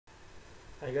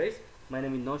Hi guys, my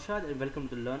name is Naushad and welcome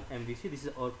to Learn MVC. This is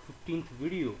our 15th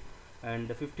video and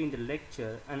the 15th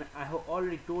lecture, and I have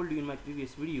already told you in my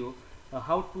previous video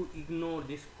how to ignore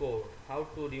this code, how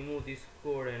to remove this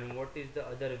code, and what is the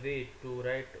other way to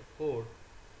write code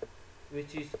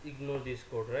which is ignore this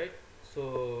code, right?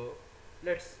 So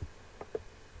let's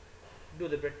do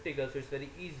the practical. So it's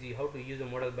very easy how to use a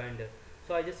model binder.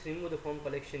 So I just remove the form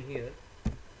collection here,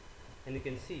 and you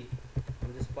can see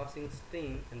I'm just passing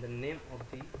string, and the name of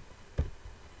the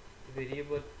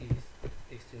variable is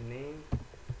text name,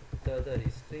 the other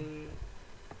is string,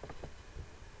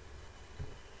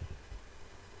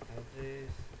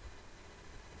 address,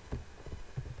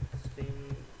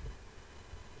 string,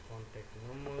 contact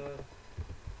number,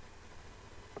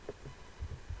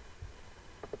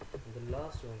 and the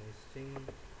last one is string,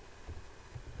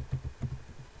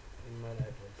 email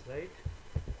address, right?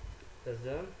 That's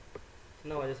done.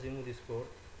 Now I just remove this code,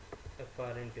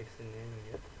 frn text name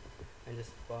here, and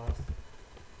just pass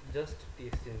just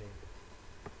text name.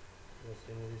 Let's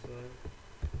remove this one,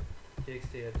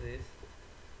 text address,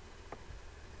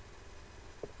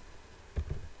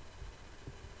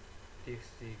 text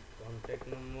contact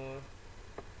number,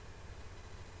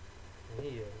 and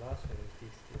here last one is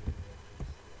text email address.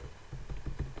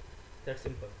 That's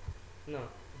simple. Now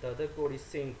the other code is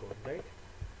same code, right?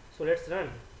 So let's run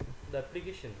the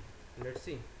application. Let's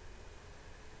see.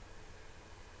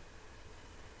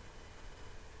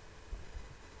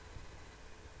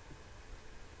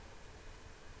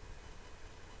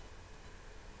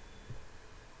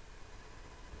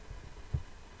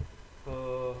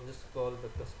 Just call the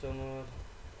customer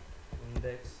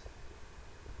index,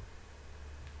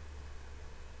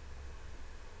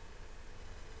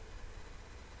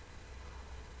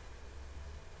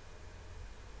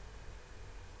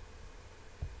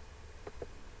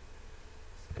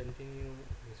 let's continue,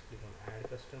 just click on add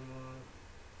customer,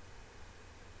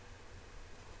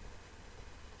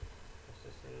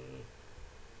 processing.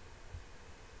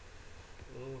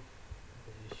 Oh,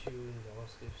 the issue in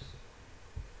JavaScript,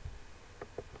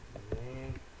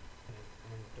 name, and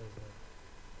enter the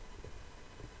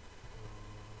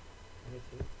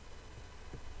anything.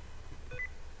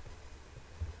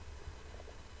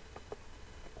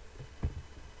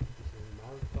 This is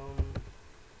Malcolm,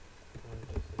 and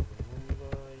this is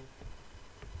Mumbai,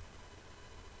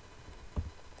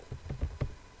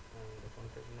 and the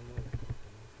contact number,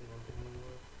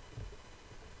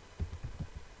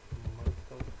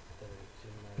 Malcolm, the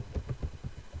Gmail.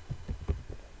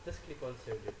 Just click on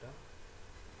save data,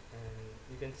 and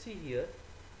you can see here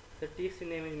the text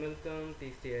name is Malcolm,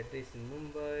 text address in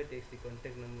Mumbai, text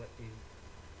contact number is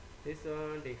this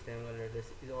one, text email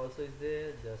address is also is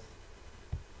there. Just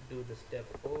do the step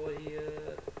over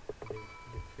here,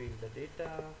 they fill the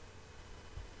data,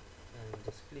 and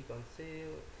just click on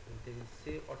save, and they will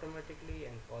save automatically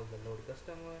and call the load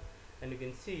customer, and you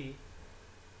can see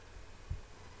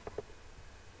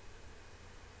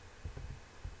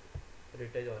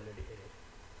data is already added.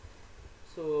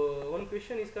 So one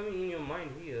question is coming in your mind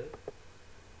here,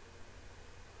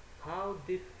 how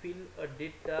they fill a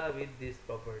data with this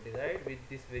property, right, with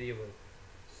this variable.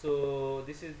 So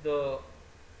this is the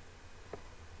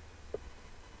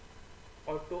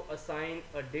auto assign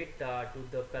a data to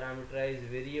the parameterized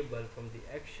variable from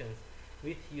the actions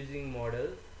with using model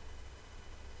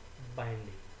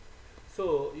binding.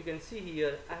 So you can see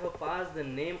here I have passed the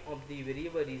name of the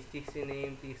variable is txt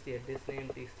name, txt address name,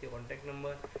 txt contact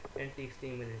number, and txt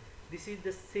email. This is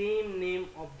the same name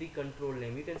of the control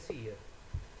name. You can see here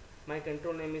my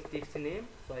control name is txt name,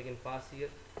 so I can pass here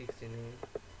txt name,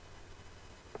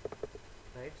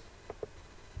 right?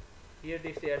 Here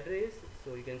txt address,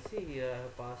 so you can see here I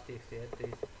have passed txt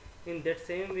address. In that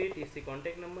same way txt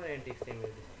contact number and txt email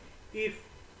address. If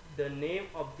the name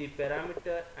of the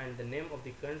parameter and the name of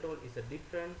the control is a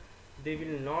different, they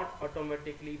will not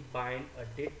automatically bind a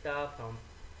data from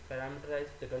parameterize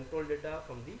the control data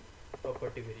from the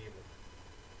property variable.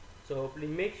 So please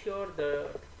make sure the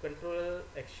controller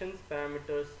actions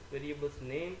parameters variables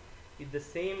name is the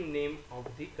same name of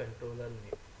the controller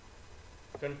name,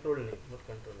 control name, not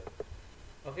controller.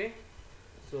 Okay,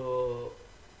 so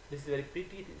this is very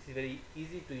pretty, this is very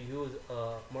easy to use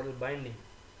model binding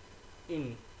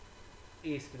in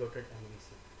ASP.NET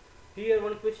MVC. Here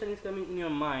one question is coming in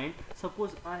your mind.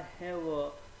 Suppose I have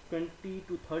 20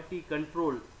 to 30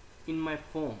 control in my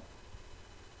form.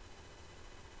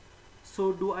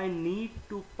 So do I need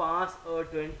to pass a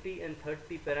 20 and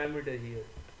 30 parameter here?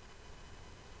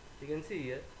 You can see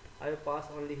here I have passed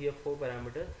only here 4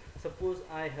 parameters. Suppose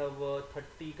I have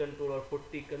 30 control or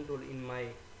 40 control in my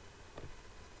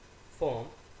form,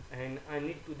 and I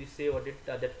need to save a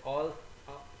data that all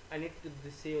I need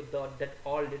to save that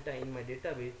all data in my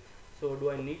database. So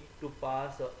do I need to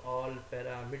pass all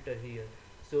parameter here?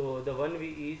 So the one way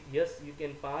is, yes, you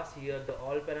can pass here the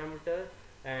all parameter,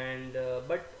 and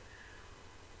but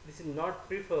this is not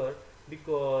preferred,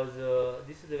 because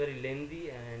this is a very lengthy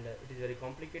and it is very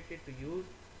complicated to use.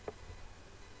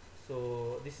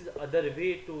 So this is other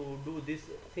way to do these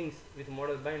things with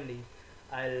model binding.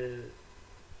 I'll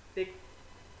take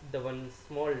the one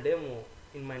small demo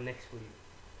in my next video.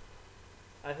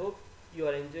 I hope you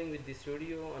are enjoying with this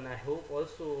video, and I hope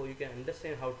also you can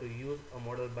understand how to use a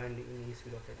model binding in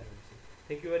ESP.NET MVC.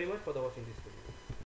 Thank you very much for the watching this video.